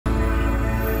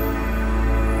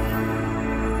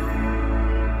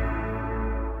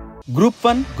Group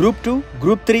 1, group 2,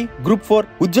 group 3, group 4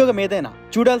 ఉద్యోగం ఏదైనా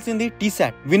చూడాల్సింది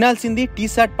టీశాట్, వినాల్సింది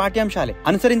టీశాట్ పాఠ్యాంశాలే,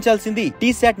 అనుసరించాల్సింది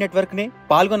టీశాట్ నెట్వర్క్ నే,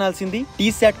 పాల్గొనాల్సింది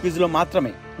టీశాట్ క్విజ్ లో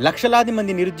మాత్రమే. లక్షలాది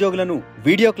మంది నిరుద్యోగులను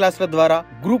వీడియో క్లాసుల ద్వారా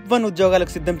గ్రూప్ 1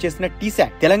 ఉద్యోగాలకు సిద్ధం చేసిన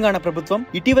టీశాట్ తెలంగాణ ప్రభుత్వం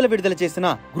ఇటీవల విడుదల చేసిన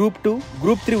గ్రూప్ 2,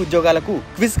 గ్రూప్ 3 ఉద్యోగాలకు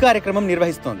క్విజ్ కార్యక్రమం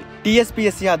నిర్వహిస్తోంది.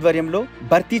 TSPSC ఆధ్వర్యంలో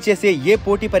భర్తీ చేసే ఏ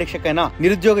పోటీ పరీక్షకైనా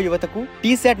నిరుద్యోగ యువతకు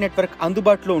టీశాట్ నెట్వర్క్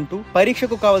అందుబాటులో ఉంటూ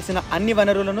పరీక్షకు కావలసిన అన్ని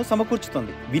వనరులను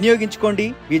సమకూర్చుతోంది. వినియోగించుకోండి,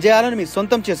 విజయాలను మీ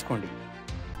సొంతం చేసుకోండి.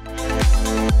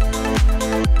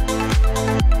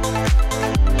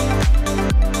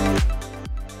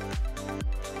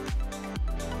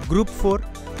 Group 4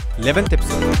 11th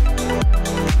episode.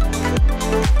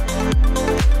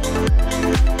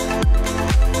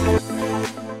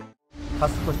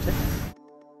 First question.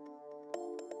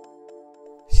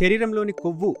 శరీరంలోని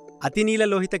కొవ్వు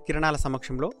అతినీలలోహిత కిరణాల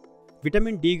సమక్షంలో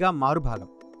vitamin డిగా మారుభాగం.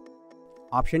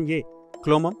 Option A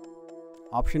క్లోమం,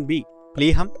 option B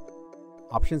ప్లీహం,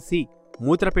 option C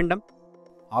మూత్రపిండం,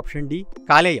 option D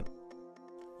కాలేయం.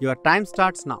 Your time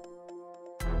starts now.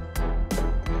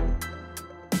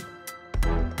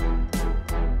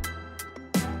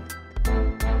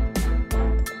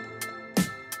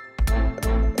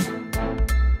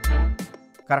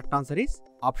 Correct answer is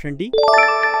option D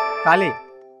కాలేయం.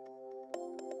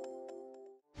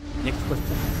 Next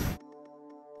question.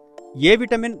 ఏ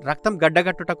విటమిన్ రక్తం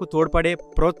గడ్డగట్టుటకు తోడ్పడే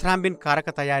ప్రోథ్రాంబిన్ కారక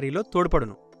తయారీలో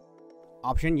తోడ్పడును?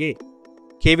 Option A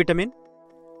K vitamin,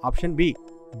 option B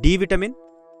D vitamin,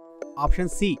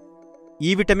 option C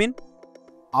ఈ vitamin,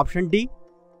 option D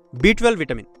B12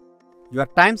 vitamin.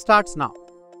 Your time starts now.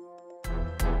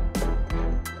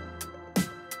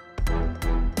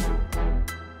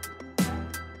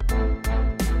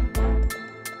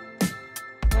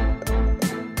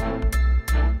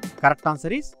 Correct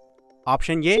answer is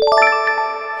option A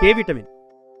K vitamin.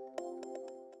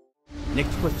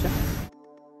 Next question.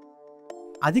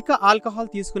 అధిక alcohol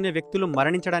తీసుకునే వ్యక్తులు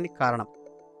మరణించడానికి కారణం?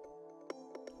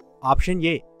 Option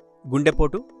A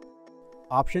గుండెపోటు,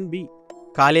 option B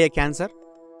కాలేయ cancer,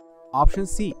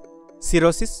 option C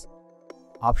cirrhosis,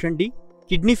 option D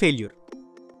kidney failure.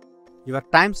 Your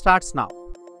time starts now.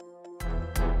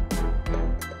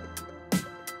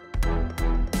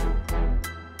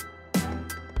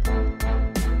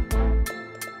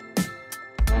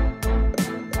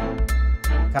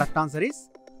 Correct answer is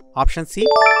option C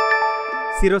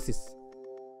cirrhosis.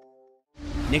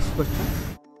 Next question.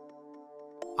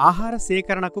 ఆహార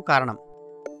సేకరణకు కారణం?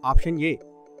 Option A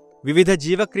వివిధ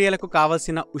జీవక్రియలకు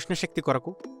కావలసిన ఉష్ణశక్తి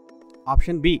కొరకు,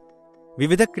 ఆప్షన్ బి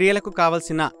వివిధ క్రియలకు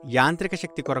కావలసిన యాంత్రిక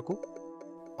శక్తి కొరకు,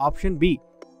 ఆప్షన్ బి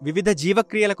వివిధ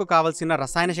జీవక్రియలకు కావలసిన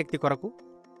రసాయన శక్తి కొరకు,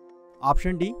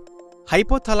 ఆప్షన్ డి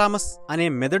హైపోథలామస్ అనే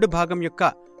మెదడు భాగం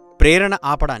యొక్క ప్రేరణ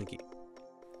ఆపడానికి.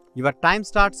 Your time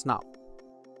starts now.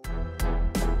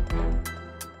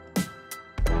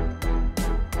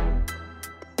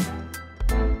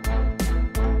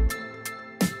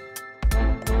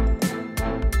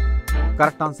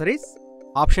 Correct answer is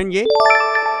option A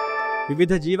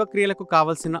వివిధ జీవక్రియలకు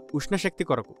కావలసిన ఉష్ణశక్తి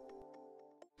కొరకు.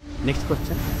 Next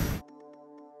question.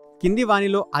 కింది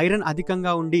వానిలో ఐరన్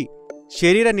అధికంగా ఉండి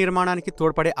శరీర నిర్మాణానికి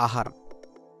తోడ్పడే ఆహారం?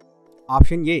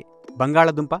 ఆప్షన్ ఏ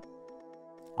బంగాళదుంప,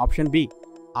 ఆప్షన్ బి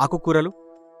ఆకుకూరలు,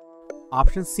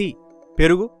 ఆప్షన్ సి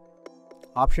పెరుగు,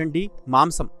 ఆప్షన్ డి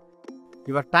మాంసం.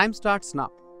 Your time starts now.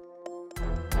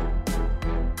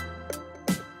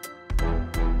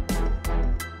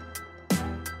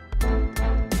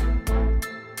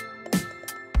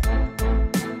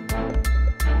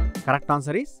 Correct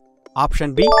answer is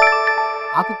option B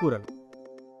ఆకుకూరలు.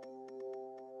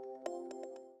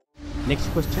 Next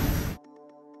question.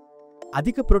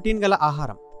 అధిక ప్రోటీన్ గల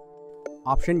ఆహారం?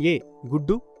 ఆప్షన్ ఏ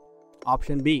గుడ్డు,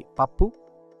 ఆప్షన్ బి పప్పు,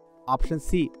 ఆప్షన్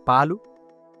సి పాలు,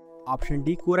 ఆప్షన్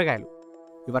డి కూరగాయలు.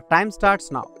 Your time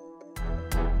starts now.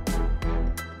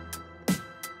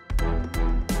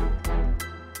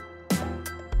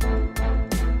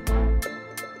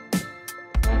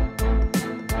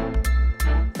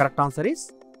 Correct answer is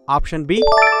option B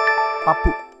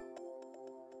పప్పు.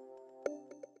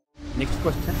 Next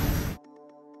question.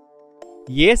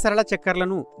 ఏ సరళ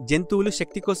చక్కెరలను జంతువులు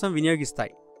శక్తి కోసం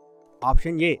వినియోగిస్తాయి?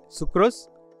 Option A sucrose,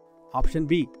 option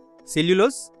B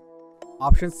cellulose,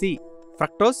 option C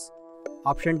fructose,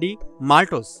 option D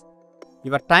maltose.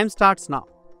 Your time starts now.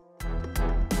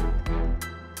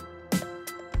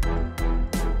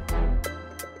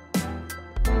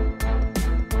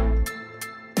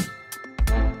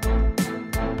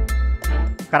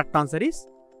 Correct answer is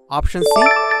option C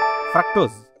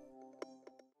fructose.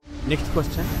 Next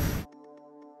question.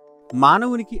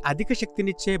 మానవునికి అధిక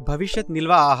శక్తినిచ్చే భవిష్యత్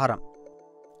నిల్వ ఆహారం?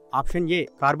 Option A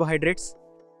carbohydrates,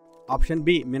 option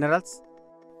B minerals,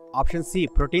 option C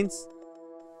proteins,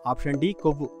 option D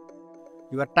కొవ్వు.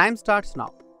 Your time starts now.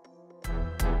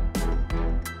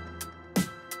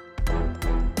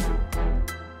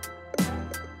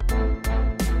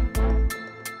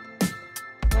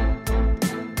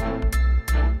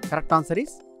 Correct answer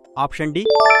is option D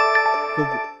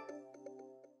కొవ్వు.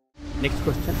 Next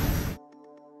question,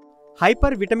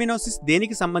 hyper vitaminosis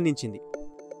దేనికి సంబంధించింది?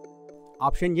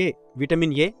 Option A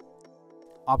vitamin A,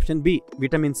 option B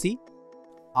vitamin C,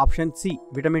 option C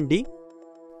vitamin D,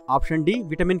 option D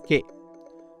vitamin K.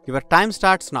 Your time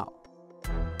starts now.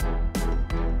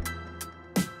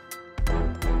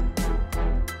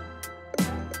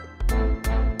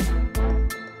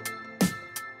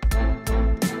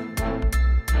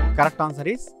 Correct answer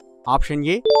is option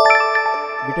A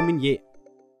vitamin A.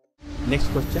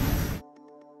 Next question,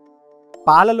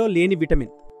 పాలలో లేని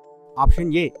vitamin. Option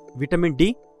A vitamin D,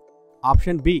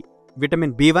 option B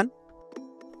vitamin B1,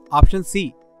 option C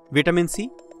vitamin C,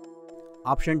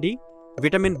 option D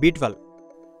vitamin B12.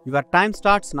 Your time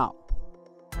starts now.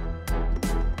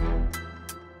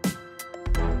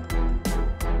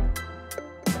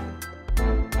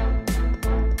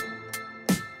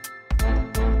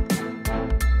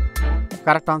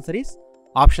 Correct answer is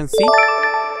option C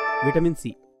vitamin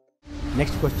C.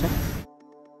 Next question,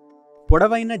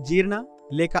 పొడవైన జీర్ణ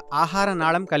లేక ఆహార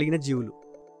నాళం కలిగిన జీవులు.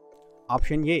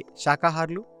 Option A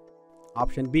శాకాహారులు,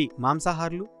 option B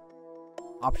మాంసాహారులు,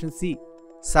 option C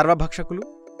సర్వభక్షకులు,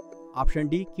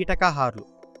 option D కీటకాహారులు.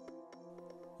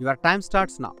 Your time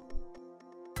starts now.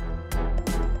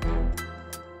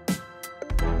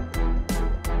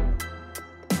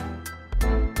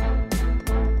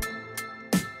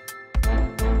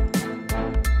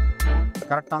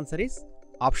 Correct answer is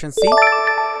option C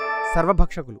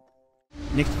సర్వభక్షకులు.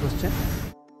 Next question,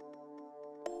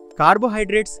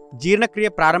 carbohydrates జీర్ణక్రియ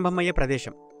ప్రారంభమయ్యే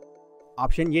ప్రదేశం.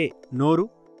 Option A నోరు,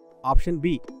 option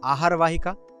B ఆహారవాహిక,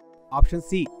 option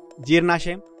C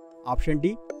జీర్ణాశయం, option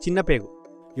D చిన్నపేగు.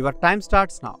 Your time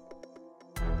starts now.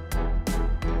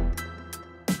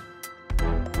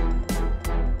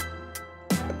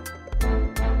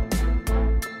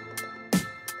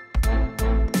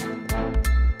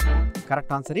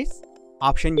 Correct answer is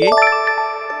option A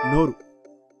నోరు.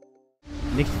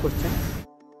 Next question,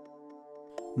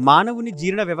 మానవుని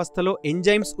జీర్ణ వ్యవస్థలో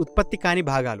enzymes ఉత్పత్తి కాని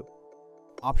భాగాలు.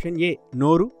 ఆప్షన్ ఏ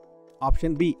నోరు,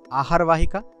 option B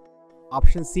ఆహారవాహిక,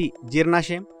 option C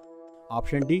జీర్ణాశయం,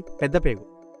 option D పెద్దపేగు.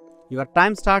 Your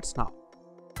time starts now.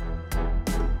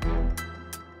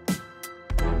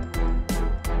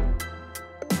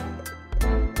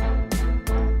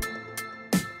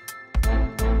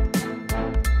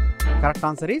 Correct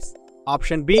answer is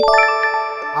option B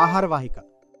ఆహారవాహిక.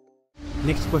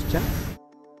 Next question,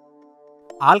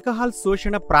 alcohol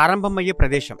శోషణ ప్రారంభమయ్యే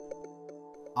ప్రదేశం.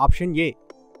 Option A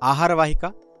ఆహారవాహిక,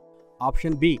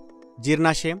 option B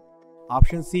జీర్ణాశయం,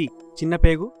 option C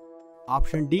చిన్నపేగు,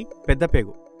 option D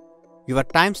పెద్దపేగు. Your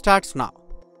time starts now.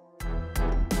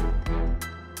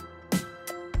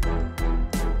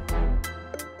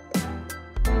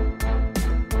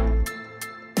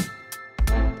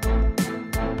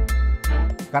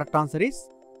 Correct answer is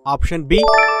option B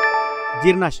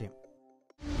జీర్ణాశయం.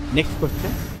 Next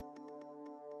question,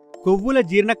 కొవ్వుల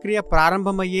జీర్ణక్రియ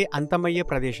ప్రారంభమయ్యే అంతమయ్యే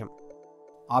ప్రదేశం.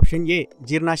 Option A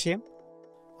జీర్ణాశయం,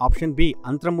 option B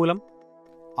అంత్రమూలం,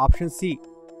 option C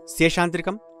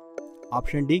శేషాంత్రికం,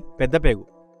 option D పెద్దపేగు.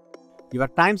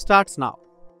 Your time starts now.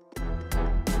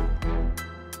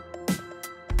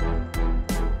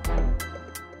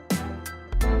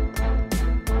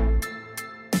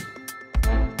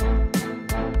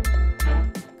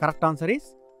 Correct answer is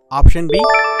option B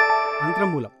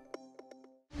అంత్రమూలం.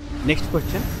 Next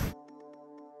question,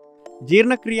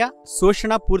 జీర్ణక్రియ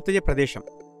శోషణ పూర్తయ్యే ప్రదేశం.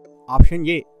 Option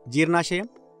A జీర్ణాశయం,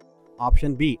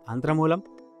 option B అంత్రమూలం,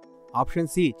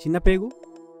 option C చిన్నపేగు,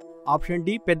 option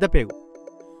D పెద్దపేగు.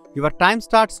 Your time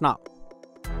starts now.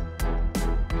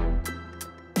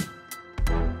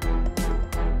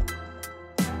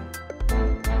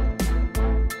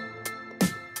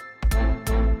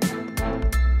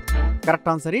 Correct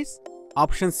answer is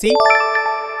option C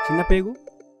చిన్నపేగు.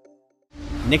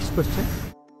 Next question,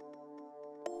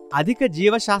 అధిక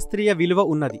జీవశాస్త్రీయ విలువ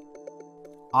ఉన్నది.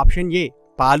 Option A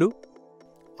పాలు,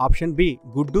 option B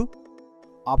గుడ్డు,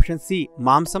 option C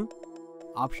మాంసం,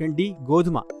 ఆప్షన్ డి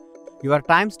గోధుమ. Your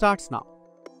time starts now.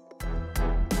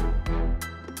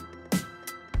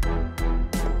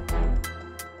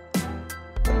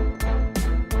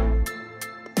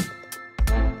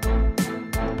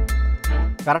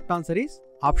 Correct answer is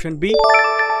option B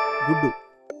గుడ్డు.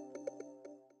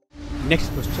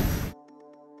 Next question,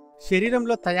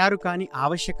 శరీరంలో తయారు కాని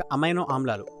ఆవశ్యక అమైనో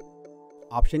ఆమ్లాలు.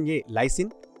 Option A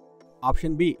lysine,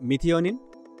 option B methionine,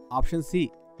 option C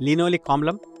linoleic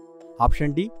ఆమ్లం,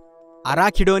 ఆప్షన్ డి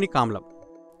అరాకిడోనిక్ ఆమ్లం.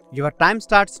 Your time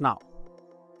starts now.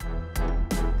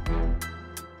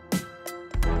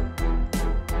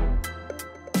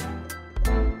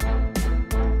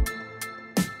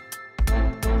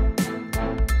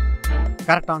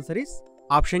 Correct answer is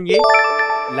option A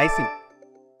lysine.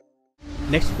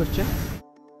 Next question.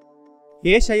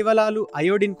 ఏ శైవలాలు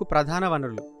అయోడిన్కు ప్రధాన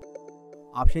వనరులు?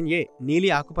 ఆప్షన్ ఏ నీలి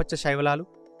ఆకుపచ్చ శైవలాలు,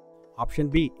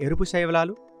 ఆప్షన్ బి ఎరుపు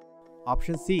శైవలాలు,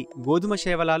 ఆప్షన్ సి గోధుమ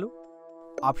శైవలాలు,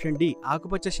 option D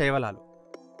ఆకుపచ్చ శైవలాలు.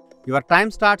 Your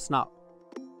time starts now.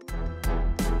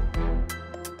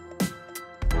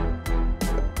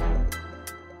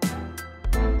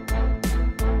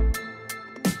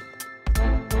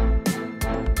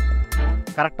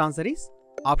 Correct answer is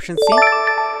option C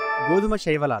గోధుమ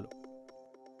శైవలాలు.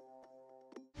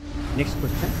 Next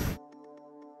question.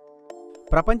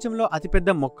 ప్రపంచంలో అతిపెద్ద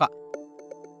మొక్క?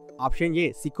 Option A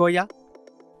సికోయా,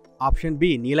 option B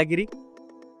Nilgiri,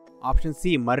 option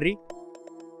C Marri,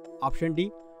 option D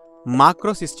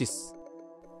మాక్రోసిస్టిస్.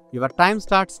 Your time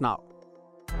starts now.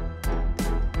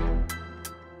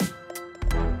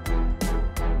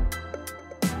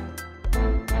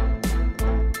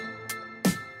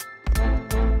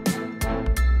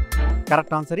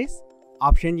 Correct answer is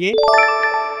option A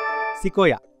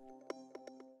సికోయా.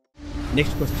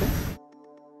 Next question.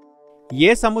 ఏ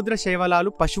సముద్ర శైవలాలు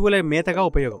పశువుల మేతగా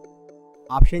ఉపయోగం?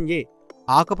 Option A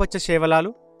ఆకుపచ్చ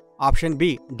శైవలాలు, option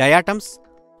B diatoms,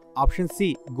 option C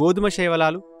గోధుమ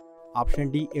శైవలాలు,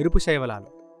 ఆప్షన్ డి ఎరుపు శైవలాలు.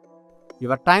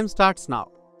 Your time starts now.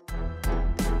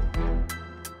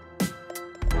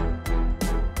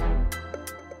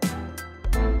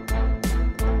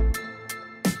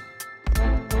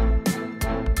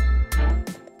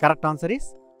 Correct answer is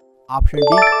option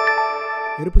D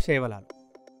ఎరుపు శైవలాలు.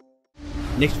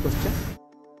 Next question.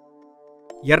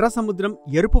 ఎర్ర సముద్రం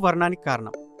ఎరుపు వర్ణానికి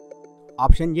కారణం?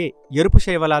 ఆప్షన్ ఏ ఎరుపు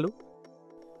శైవలాలు,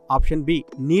 ఆప్షన్ బి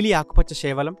నీలి ఆకుపచ్చ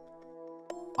శైవలం,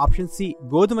 ఆప్షన్ సి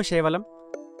గోధుమ శైవలం,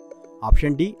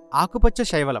 ఆప్షన్ డి ఆకుపచ్చ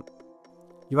శైవలం.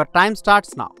 Your time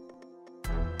starts now.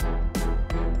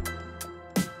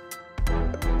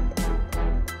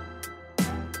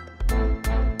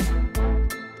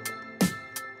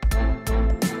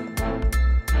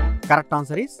 Correct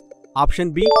answer is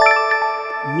option B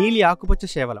నీలి ఆకుపచ్చ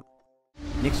శైవలం.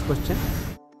 Next question.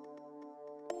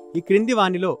 ఈ క్రింది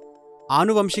వానిలో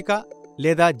ఆనువంశిక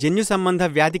లేదా జన్యు సంబంధ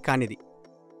వ్యాధి కానిది?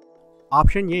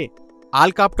 Option A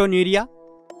ఆల్కాప్టోన్యూరియా,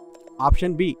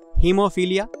 option B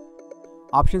haemophilia,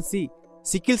 option C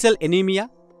sickle cell anaemia,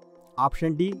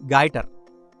 option D goitre.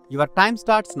 Your time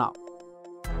starts now.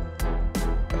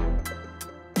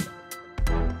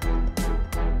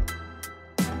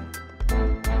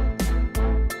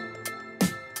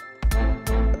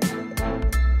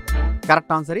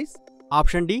 Correct answer is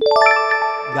option D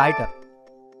goitre.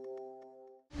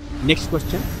 Next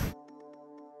question.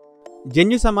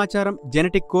 జన్యు సమాచారం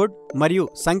జెనెటిక్ కోడ్ మరియు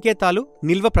సంకేతాలు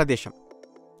నిల్వ ప్రదేశం?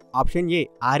 Option A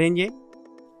RNA,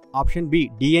 option B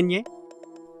DNA,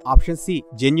 option C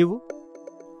జన్యువు,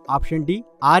 option D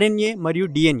RNA మరియు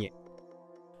DNA.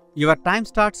 Your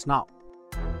time starts now.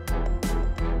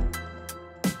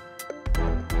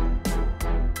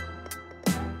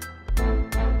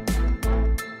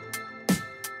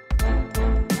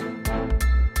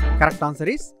 Correct answer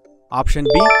is option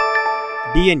B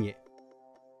DNA.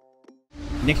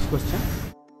 Next question.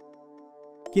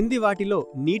 కింది వాటిలో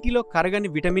నీటిలో కరగని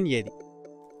విటమిన్ ఏది?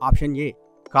 Option A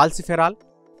calciferol,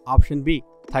 option B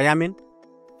thiamine,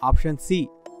 option C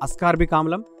ascorbic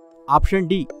ఆమ్లం, option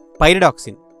D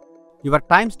pyridoxine. Your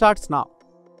time starts now.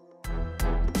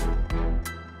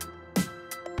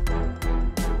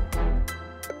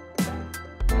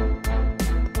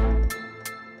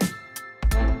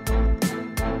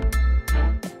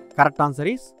 Correct answer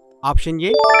is option A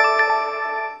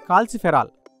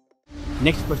calciferol.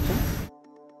 Next question.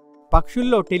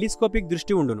 పక్షుల్లో telescopic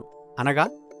దృష్టి ఉండును అనగా?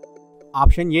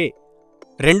 Option A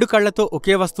రెండు కళ్లతో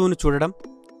ఒకే వస్తువును చూడడం,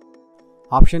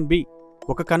 ఆప్షన్ బి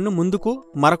ఒక కన్ను ముందుకు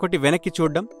మరొకటి వెనక్కి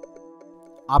చూడడం,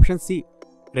 ఆప్షన్ సి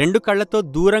రెండు కళ్లతో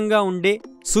దూరంగా ఉండే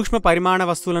సూక్ష్మ పరిమాణ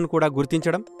వస్తువులను కూడా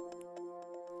గుర్తించడం,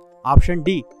 option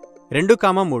D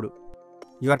 2,3.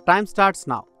 Your time starts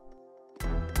now.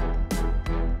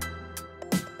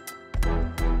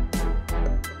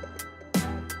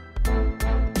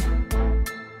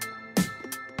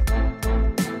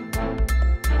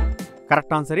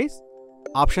 Correct answer is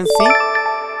option C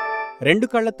రెండు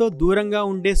కళ్లతో దూరంగా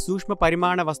ఉండే సూక్ష్మ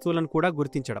పరిమాణ వస్తువులను కూడా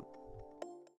గుర్తించడం.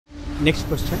 Next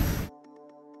question.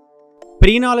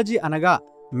 ప్రీనాలజీ అనగా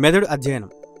మెదడు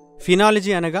అధ్యయనం,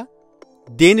 ఫినాలజీ అనగా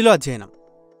దేనిలో అధ్యయనం?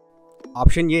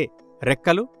 ఆప్షన్ ఏ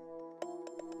రెక్కలు,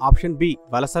 ఆప్షన్ బి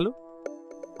వలసలు,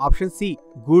 ఆప్షన్ సి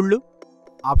గూళ్ళు,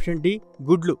 ఆప్షన్ డి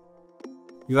గుడ్లు.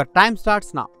 Your time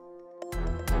starts now.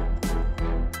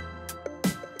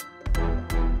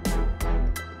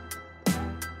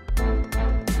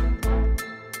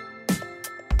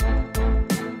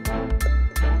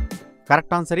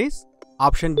 Correct answer is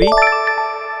option B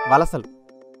వలసలు.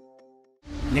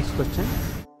 Next question.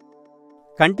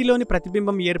 కంటిలోని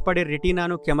ప్రతిబింబం ఏర్పడే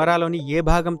రెటీనాను కెమెరాలోని ఏ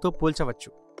భాగంతో పోల్చవచ్చు?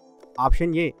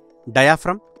 Option A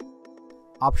diaphragm,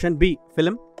 option B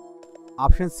film,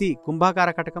 option C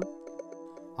కుంభాకార కటకం,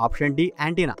 option D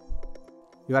antenna.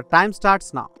 Your time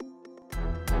starts now.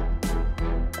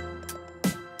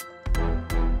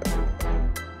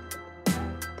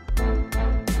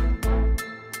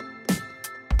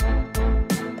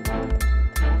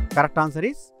 Correct answer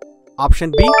is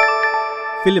option B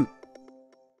film.